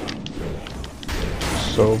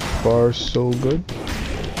 So far, so good.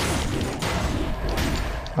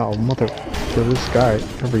 Oh, mother for this guy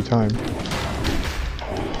every time.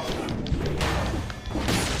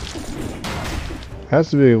 Has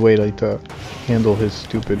to be a way like to handle his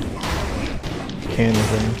stupid cannon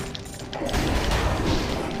thing.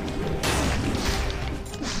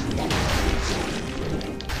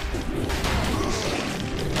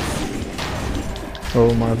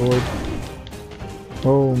 Oh my lord.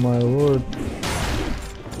 Oh my lord.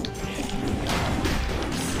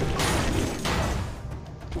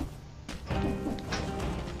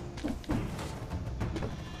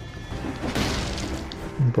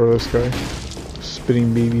 Bro, this guy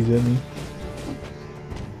spitting babies at me.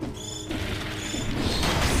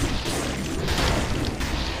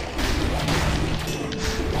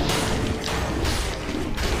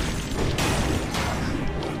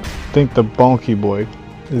 I think the bonky boy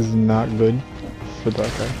is not good for that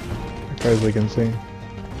guy. That guy's like insane.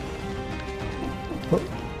 What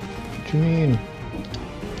you mean?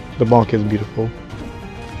 The bonk is beautiful.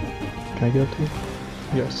 Can I get up to you?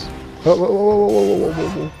 Yes. Whoa, whoa, whoa, whoa, whoa, whoa,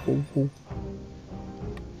 whoa, whoa, whoa.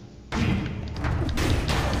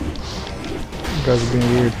 You guys are being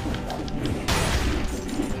weird.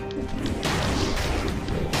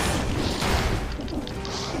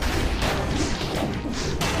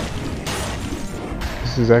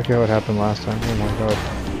 This is exactly how it happened last time. Oh my god.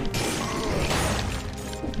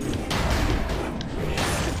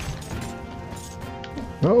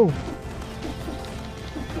 No!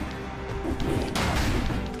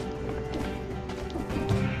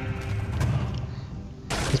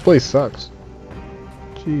 This place sucks.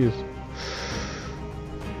 Jeez.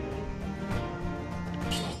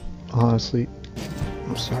 Honestly,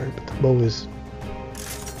 I'm sorry, but the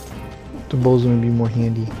bow's gonna be more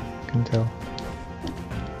handy. I can tell.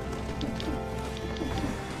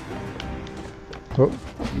 Oh.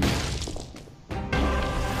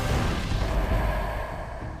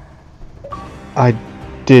 I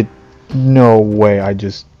did no way. I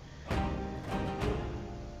just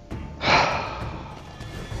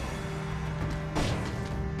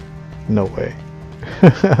no way.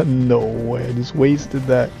 No way. I just wasted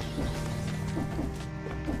that.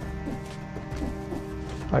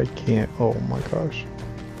 I can't. Oh my gosh.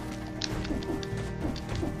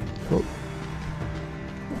 Oh.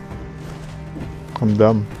 I'm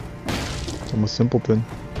dumb. I'm a simpleton.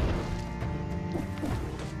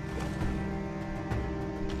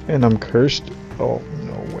 And I'm cursed? Oh,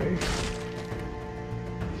 no way.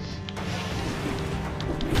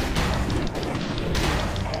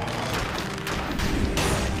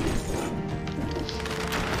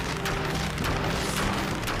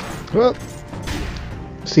 Well,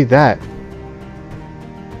 see, that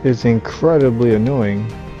is incredibly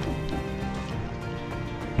annoying.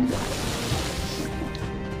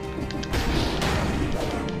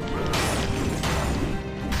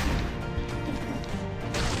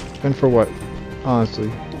 And for what?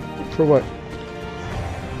 Honestly. For what?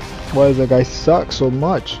 Why does that guy suck so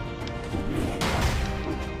much?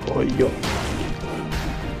 Oh, yo.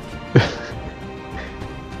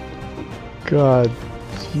 God.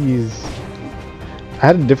 Jeez. I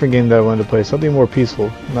had a different game that I wanted to play. Something more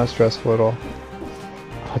peaceful. Not stressful at all.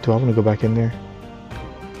 Oh, do I want to go back in there?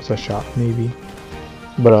 It's a shot, maybe.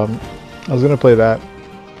 But, I was going to play that.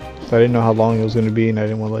 I didn't know how long it was going to be, and I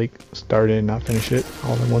didn't want to like start it and not finish it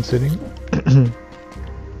all in one sitting.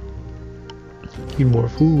 Need more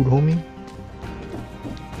food, homie.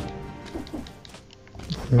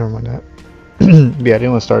 Never mind that. But yeah, I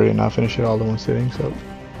didn't want to start it and not finish it all in one sitting, so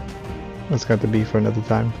that's got to be for another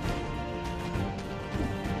time.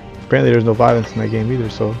 Apparently there's no violence in that game either,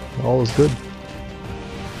 so all is good.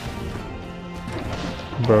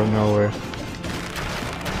 Bro, no way.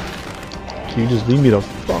 Can you just leave me the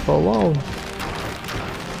fuck alone?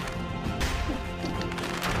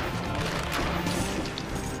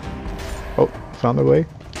 Oh, found the way.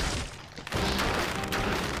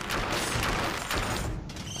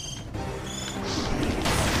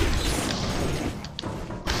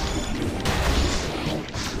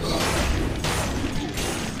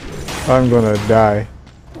 I'm gonna die.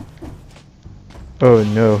 Oh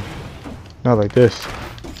no. Not like this.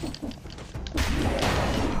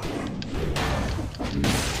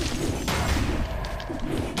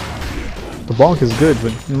 The bonk is good,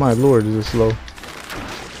 but my lord, is it slow.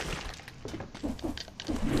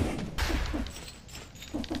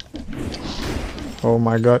 Oh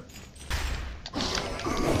my god.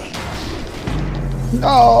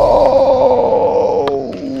 No!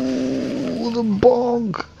 The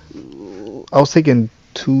bonk! I was taking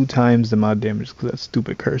 2 times the amount of damage because of that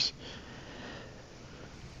stupid curse.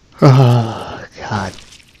 Oh, god.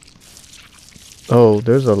 Oh,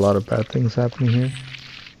 there's a lot of bad things happening here.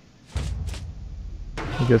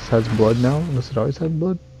 I guess it has blood now, unless it always had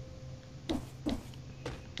blood.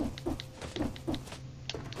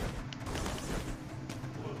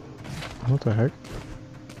 What the heck?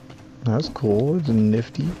 That's cool, it's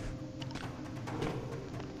nifty.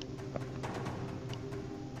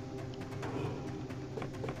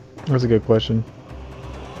 That's a good question.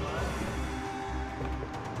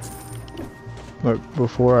 Look,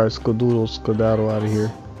 before I skedaddle out of here.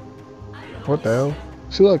 What the hell?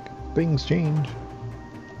 See, look, things change.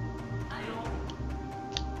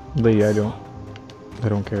 But yeah, I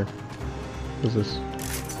don't care. What's this?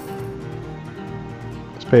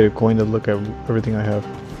 Let's pay a coin to look at everything I have.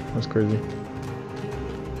 That's crazy.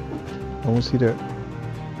 I want to see the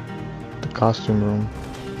costume room.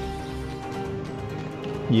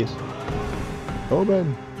 Yes. Oh,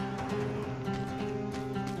 man.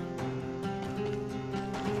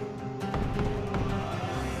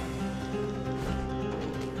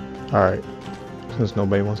 Alright. Since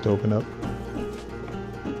nobody wants to open up.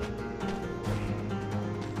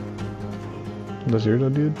 That's yours,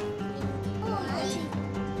 dude?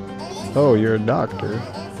 Oh, you're a doctor.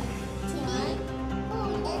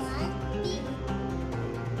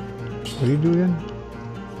 What do you do again?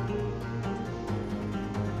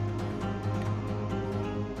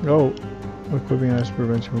 Oh, equipping ice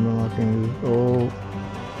prevents you from unlocking. Oh,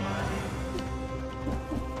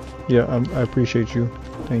 yeah, I appreciate you.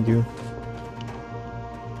 Thank you.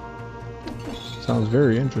 Sounds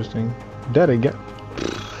very interesting. Dead again.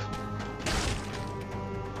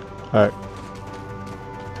 Alright.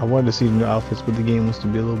 I wanted to see the new outfits, but the game wants to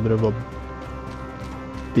be a little bit of a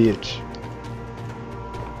bitch.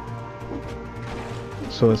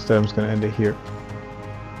 So instead, I'm just gonna end it here.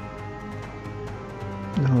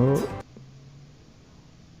 No.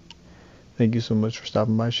 Thank you so much for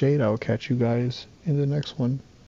stopping by, Shade. I will catch you guys in the next one.